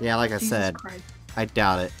 Yeah, like I said, Christ. I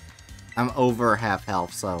doubt it. I'm over half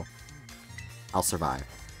health, so I'll survive.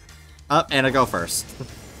 Up, and I go first.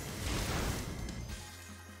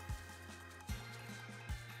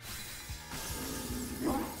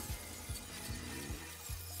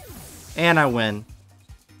 And I win.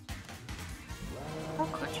 How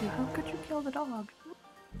could you? How could you kill the dog?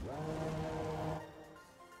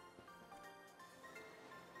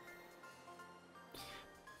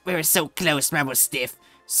 We were so close, Rebel Stiff.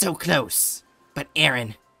 So close. But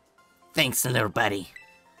Erin, thanks, little buddy.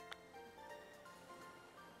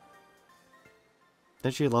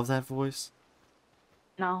 Did you love that voice?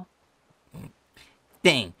 No.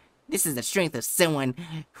 Dang, this is the strength of someone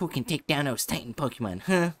who can take down those Titan Pokemon,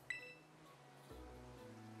 huh?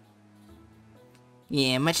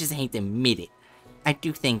 Yeah, much as I hate to admit it, I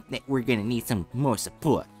do think that we're gonna need some more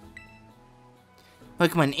support.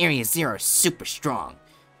 Pokemon Area Zero is super strong,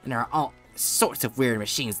 and there are all sorts of weird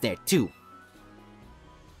machines there too.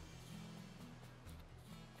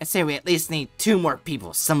 I say we at least need 2 more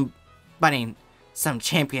people, somebody, some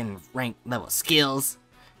champion rank level skills,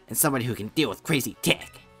 and somebody who can deal with crazy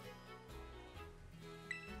tech.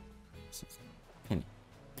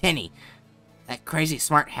 Penny, that crazy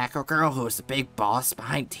smart hacker girl who was the big boss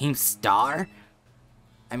behind Team Star?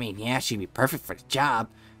 I mean, yeah, she'd be perfect for the job,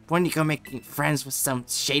 but when you go making friends with some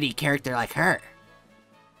shady character like her?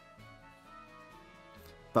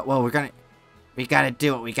 But, well, we gotta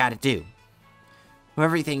do what we gotta do.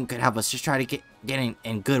 Whoever you think could help us, just try to get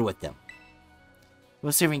in good with them.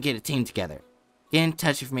 We'll see if we can get a team together. Get in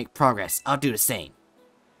touch if we make progress. I'll do the same.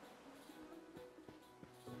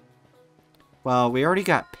 Well, we already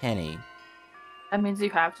got Penny. That means you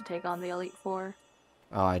have to take on the Elite Four.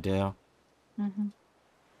 Oh, I do? Mm-hmm.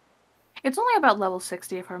 It's only about level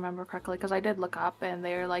 60 if I remember correctly, because I did look up and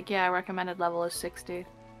they were like, yeah, recommended level is 60.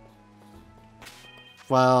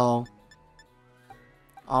 Well,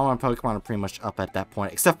 all my Pokemon are pretty much up at that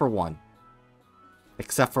point, except for one.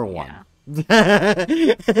 Except for one. Yeah.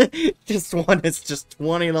 Just one is just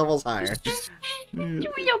 20 levels higher. Just a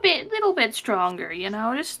little bit stronger, you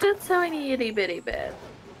know? Just a tiny itty bitty bit.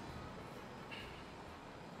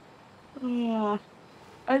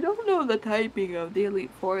 I don't know the typing of the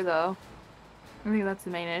Elite Four, though. I think that's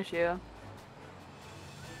the main issue.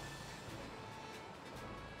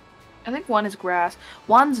 I think one is grass.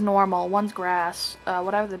 One's normal, one's grass.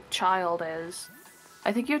 Whatever the child is.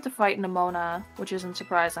 I think you have to fight Nemona, which isn't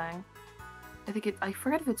surprising. I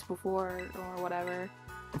forget if it's before or whatever.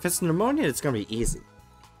 If it's pneumonia, it's gonna be easy.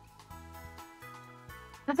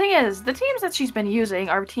 The thing is, the teams that she's been using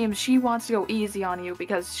are teams she wants to go easy on you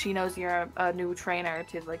because she knows you're a new trainer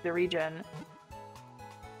to, like, the region.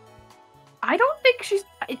 I don't think she's...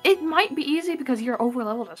 It might be easy because you're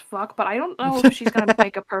overleveled as fuck, but I don't know if she's gonna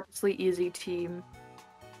make a purposely easy team.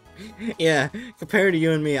 Yeah, compared to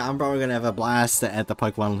you and me, I'm probably gonna have a blast at the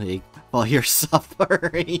Pokemon League while you're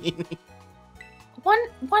suffering. One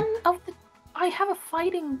of the I have a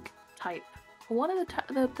fighting type. One of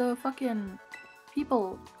the fucking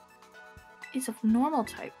people is a normal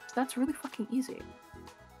type. That's really fucking easy.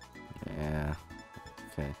 Yeah.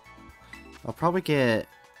 Okay. I'll probably get...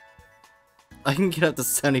 I can get up to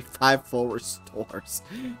 75 full restores.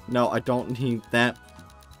 No, I don't need that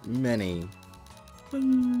many.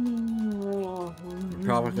 I'm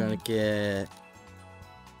probably gonna get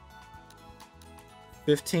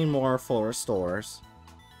 15 more full restores.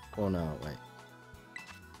 Oh no, wait.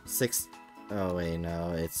 6. Oh wait,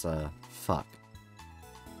 no, it's fuck.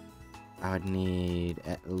 I would need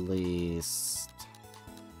at least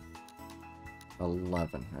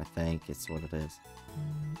 11, I think it's what it is.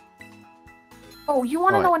 Oh, you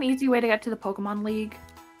want to What? know an easy way to get to the Pokemon League?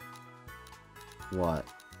 What?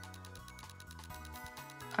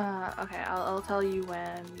 Okay, I'll tell you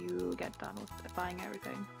when you get done with buying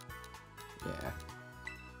everything. Yeah.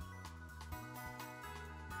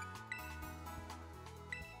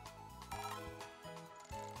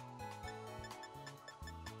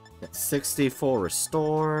 Got 60 full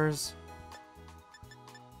restores.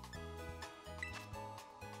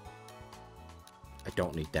 I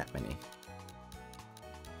don't need that many.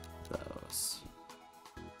 Those.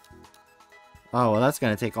 Oh, well, that's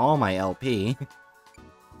gonna take all my LP.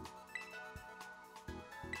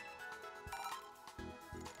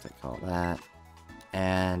 Take all that.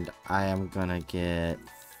 And I am gonna get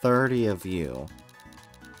 30 of you.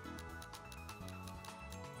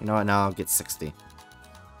 You know what? Now I'll get 60.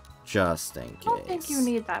 Just in case. I don't think you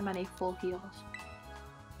need that many full heals.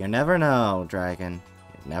 You never know, Dragon.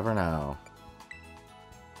 You never know.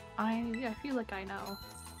 I feel like I know.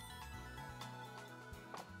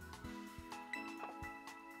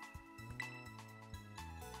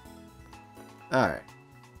 Alright.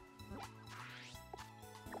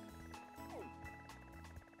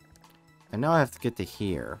 I know I have to get to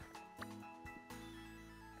here.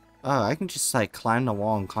 Oh, I can just, like, climb the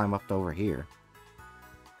wall and climb up to over here.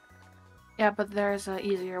 Yeah, but there's an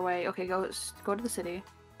easier way. Okay, go to the city.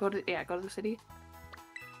 Go to the city.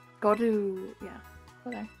 Go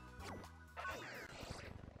there.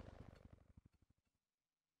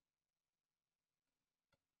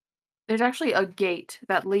 There's actually a gate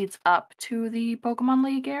that leads up to the Pokemon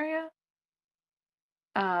League area.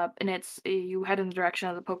 And it's you head in the direction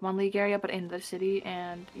of the Pokemon League area, but in the city,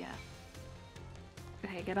 and yeah.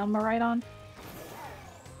 Okay, get on my right on.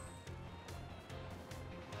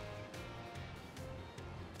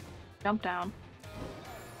 Jump down.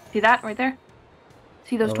 See that right there?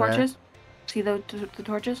 See those Okay. torches? See the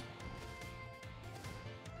torches?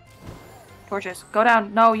 Torches. Go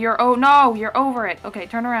down. No, you're over it. Okay,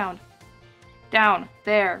 turn around. Down.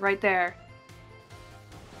 There, right there.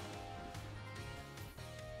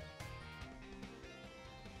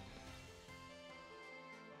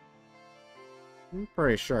 I'm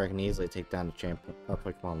pretty sure I can easily take down the champion of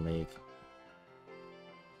Pokemon League.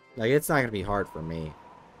 Like, it's not gonna be hard for me.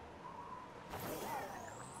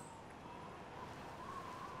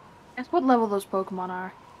 Guess what level those Pokemon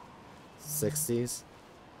are? 60s?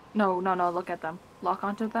 No, look at them. Lock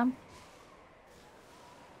onto them.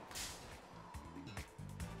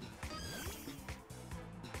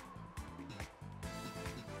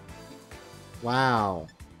 Wow.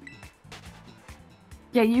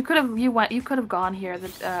 Yeah, you could have gone here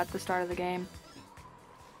at the start of the game.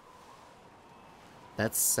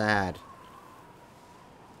 That's sad.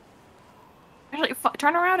 Actually,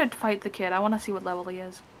 turn around and fight the kid. I want to see what level he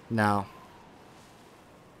is. No.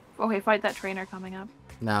 Okay, fight that trainer coming up.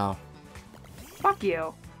 No. Fuck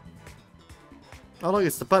you. Oh look,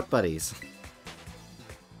 it's the Butt Buddies.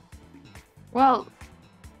 Well,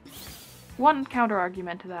 one counter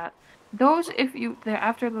argument to that. Those, they're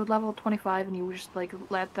after the level 25 and you just, like,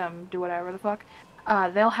 let them do whatever the fuck,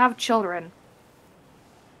 they'll have children.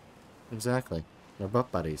 Exactly. They're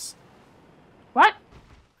Butt Buddies. What?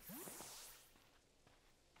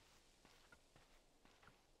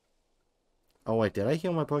 Oh wait, did I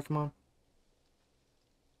heal my Pokemon?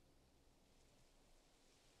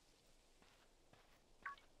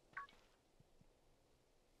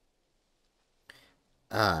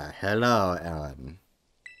 Hello, Erin.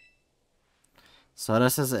 So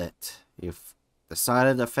this is it. You've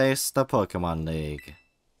decided to face the Pokemon League.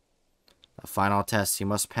 The final test you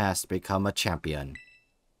must pass to become a champion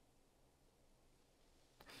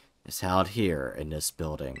is held here in this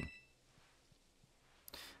building.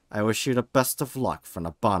 I wish you the best of luck from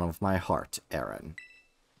the bottom of my heart, Erin.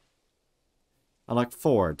 I look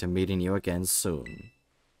forward to meeting you again soon.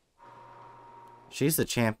 She's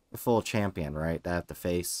the full champion, right? That the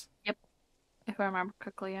face. Yep. If I remember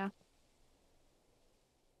correctly, yeah.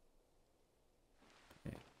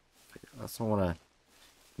 I also want to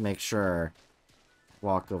make sure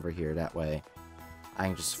walk over here. That way I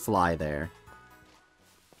can just fly there.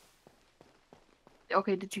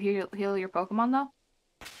 Okay, did you heal your Pokemon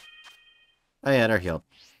though? Oh yeah, they're healed.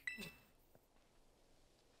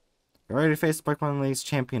 You're ready to face the Pokemon League's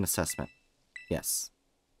champion assessment. Yes.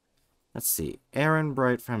 Let's see. Erin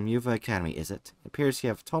Bright from Yuva Academy, is it? It appears you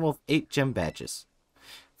have a total of 8 gym badges.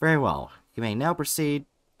 Very well. You may now proceed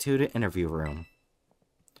to the interview room.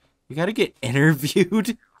 You gotta get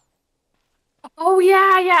interviewed? Oh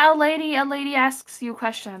yeah, yeah. A lady asks you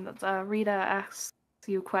questions. Rita asks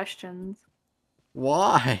you questions.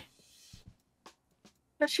 Why?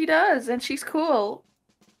 But she does, and she's cool,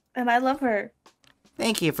 and I love her.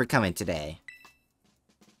 Thank you for coming today.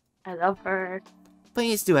 I love her.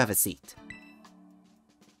 Please do have a seat.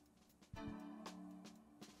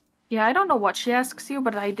 Yeah, I don't know what she asks you,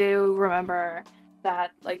 but I do remember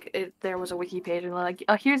that there was a wiki page and like,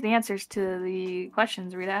 oh, here's the answers to the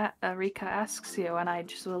questions Rika asks you, and I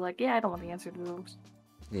just was like, yeah, I don't want the answer to those.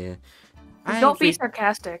 Yeah. Don't be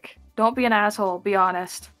sarcastic. Don't be an asshole. Be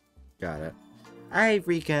honest. Got it. I,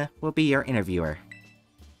 Rika, will be your interviewer.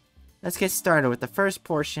 Let's get started with the first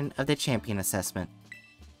portion of the champion assessment.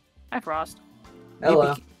 Hi, Frost.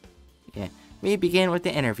 Hello. We begin with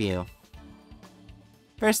the interview.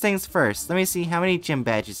 First things first, let me see how many gym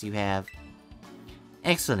badges you have.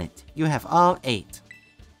 Excellent, you have all 8.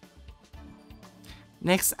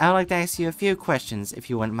 Next, I'd like to ask you a few questions if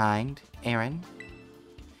you wouldn't mind, Erin.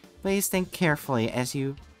 Please think carefully as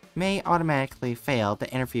you may automatically fail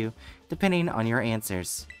the interview depending on your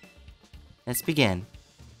answers. Let's begin.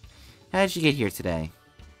 How did you get here today?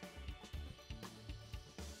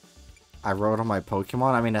 I rode on my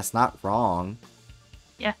Pokemon? I mean, that's not wrong.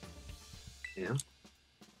 Yeah. Yeah.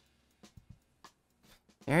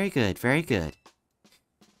 Very good, very good.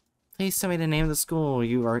 Please tell me the name of the school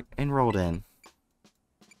you are enrolled in.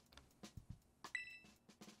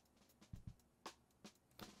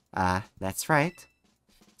 Ah, that's right.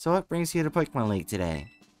 So what brings you to Pokemon League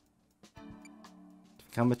today? To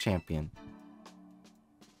become a champion.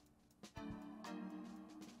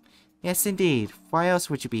 Yes, indeed. Why else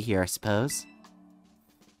would you be here, I suppose?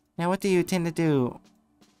 Now, what do you intend to do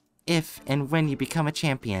if and when you become a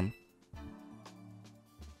champion?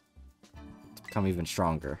 To become even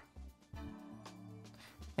stronger.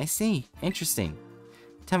 I see. Interesting.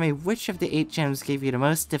 Tell me, which of the 8 gyms gave you the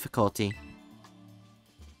most difficulty?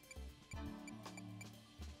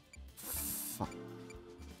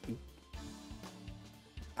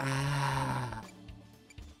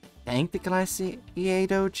 I think the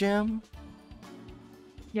Glaciado gym?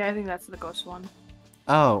 Yeah, I think that's the ghost one.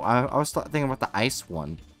 Oh, I was thinking about the ice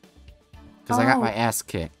one. Because I got Oh. my ass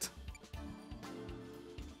kicked.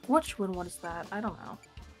 Which one was that? I don't know.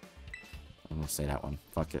 I'm gonna say that one.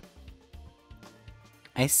 Fuck it.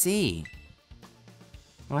 I see.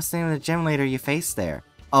 What's the name of the gym leader you faced there?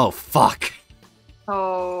 Oh, fuck!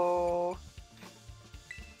 Oh.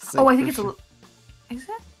 Oh, I think it's a... Is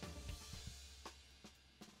it?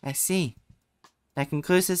 I see. That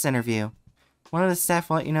concludes this interview. One of the staff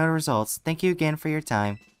will let you know the results. Thank you again for your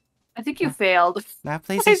time. I think you failed. Now,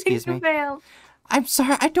 please I excuse think me. you failed. I'm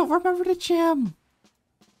sorry, I don't remember the gym.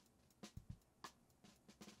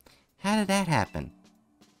 How did that happen?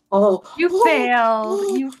 Oh. You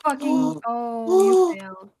failed. You fucking... Oh, you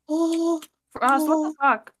failed. Frost, what the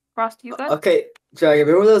fuck? Frost, you good? Okay, Jaggy,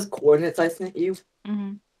 remember those coordinates I sent you?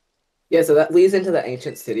 Mm-hmm. Yeah, so that leads into the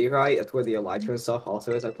ancient city, right? That's where the Elytra and stuff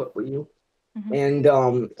also is I put for you. Mhm. And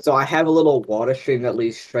so I have a little water stream that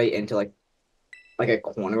leads straight into like a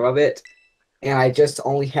corner of it. And I just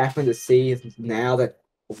only happen to see now that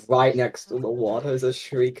right next to the water is a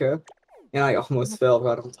Shrieker. And I almost fell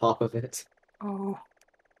right on top of it. Oh.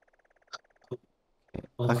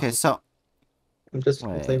 Okay, so I'm just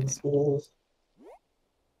Wait. playing with walls.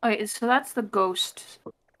 Okay, so that's the ghost.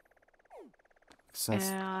 since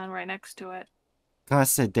And right next to it.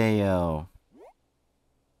 Glaciado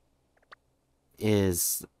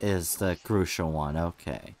is the crucial one.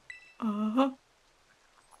 Okay. Uh-huh.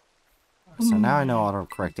 So now I know all the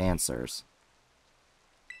correct answers.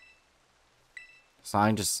 So I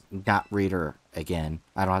can just not read her again.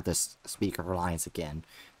 I don't have to speak her lines again.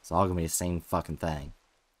 It's all gonna be the same fucking thing.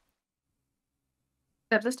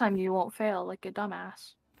 Except this time you won't fail like a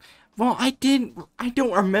dumbass. Well, I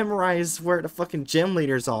don't memorize where the fucking gym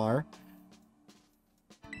leaders are.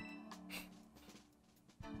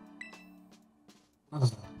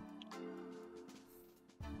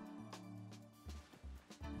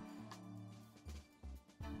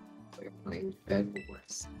 playing Bed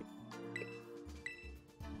Wars.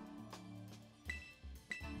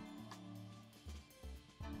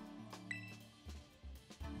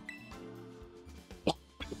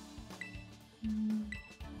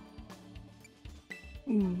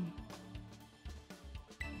 Mm.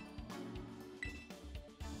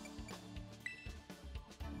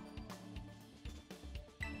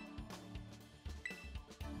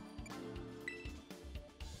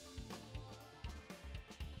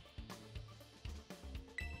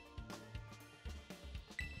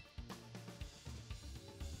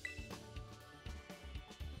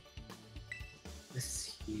 This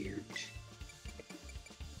is huge.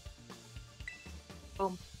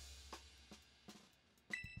 Boom.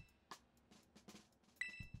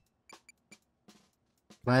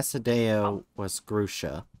 Lacideo was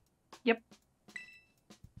Grusha. Yep.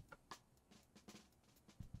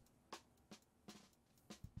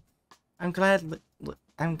 I'm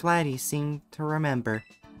glad he seemed to remember.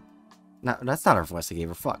 No, that's not our voice I gave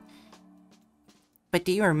her, fuck. But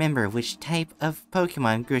do you remember which type of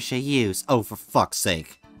Pokemon Grusha used? Oh, for fuck's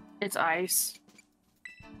sake. It's ice.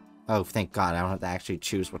 Oh, thank God, I don't have to actually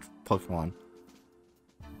choose which Pokemon.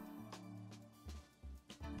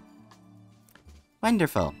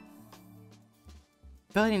 Wonderful.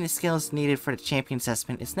 Building the skills needed for the champion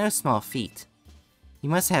assessment is no small feat. You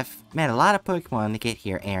must have met a lot of Pokemon to get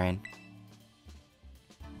here, Erin.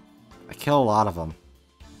 I kill a lot of them.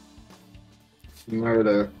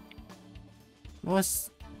 Murder. What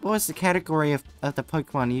was the category of the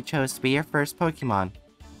Pokemon you chose to be your first Pokemon?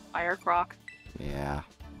 Firecroc. Yeah.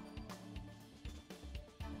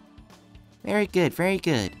 Very good, very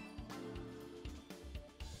good.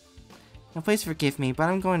 Now please forgive me, but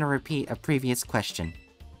I'm going to repeat a previous question.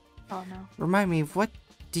 Oh no. Remind me, what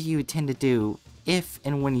do you intend to do if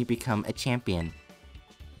and when you become a champion?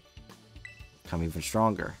 Become even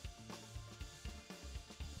stronger.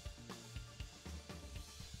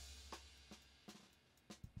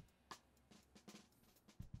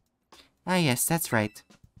 Ah yes, that's right.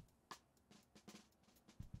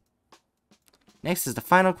 Next is the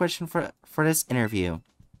final question for this interview.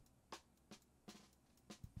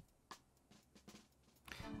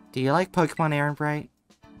 Do you like Pokemon, Erin Bright?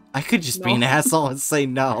 I could just be an No. asshole and say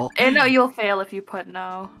no. And no, you'll fail if you put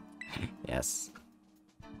no. Yes.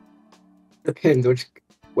 Depends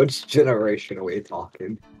which generation are we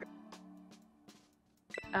talking?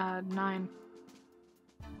 9.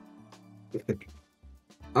 I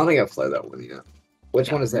don't think I've played that one yet.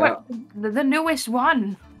 Which one is that? What? The newest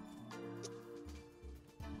one.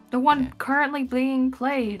 The one Yeah. currently being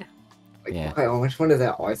played. Like, Yeah. okay, which one is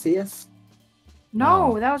that? Arceus?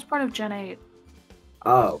 No, No. that was part of Gen 8.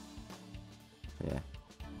 Oh. Yeah.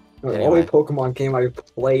 The Anyway. only Pokemon game I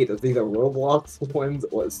played is either Roblox ones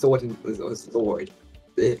or Sword or Sword.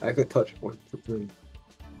 I could touch one.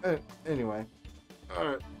 Anyway.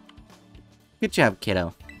 Alright. Good job,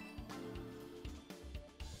 kiddo.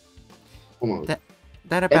 Come on.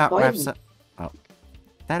 That about If I- wraps up. Oh,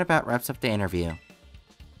 that about wraps up the interview.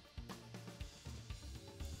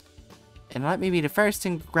 And let me be the first to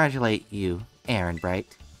congratulate you, Erin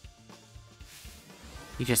Bright.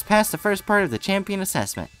 You just passed the first part of the champion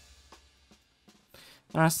assessment.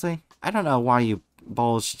 Honestly, I don't know why you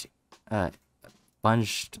bunged it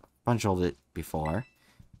before.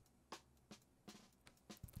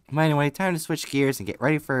 But anyway, time to switch gears and get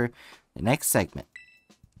ready for the next segment.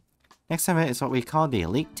 Next segment is what we call the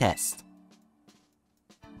Elite Test.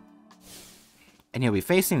 And you'll be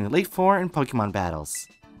facing the Elite Four in Pokemon battles.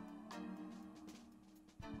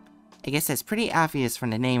 I guess that's pretty obvious from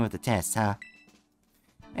the name of the test, huh?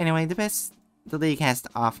 Anyway, the best the league has to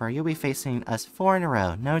offer, you'll be facing us 4 in a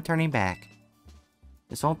row, no turning back.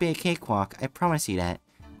 This won't be a cakewalk, I promise you that.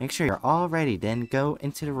 Make sure you're all ready, then go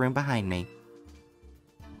into the room behind me.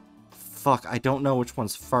 Fuck, I don't know which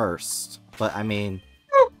one's first. But, I mean...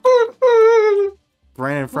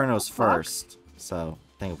 Brand Inferno's first, so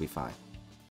I think it'll be fine.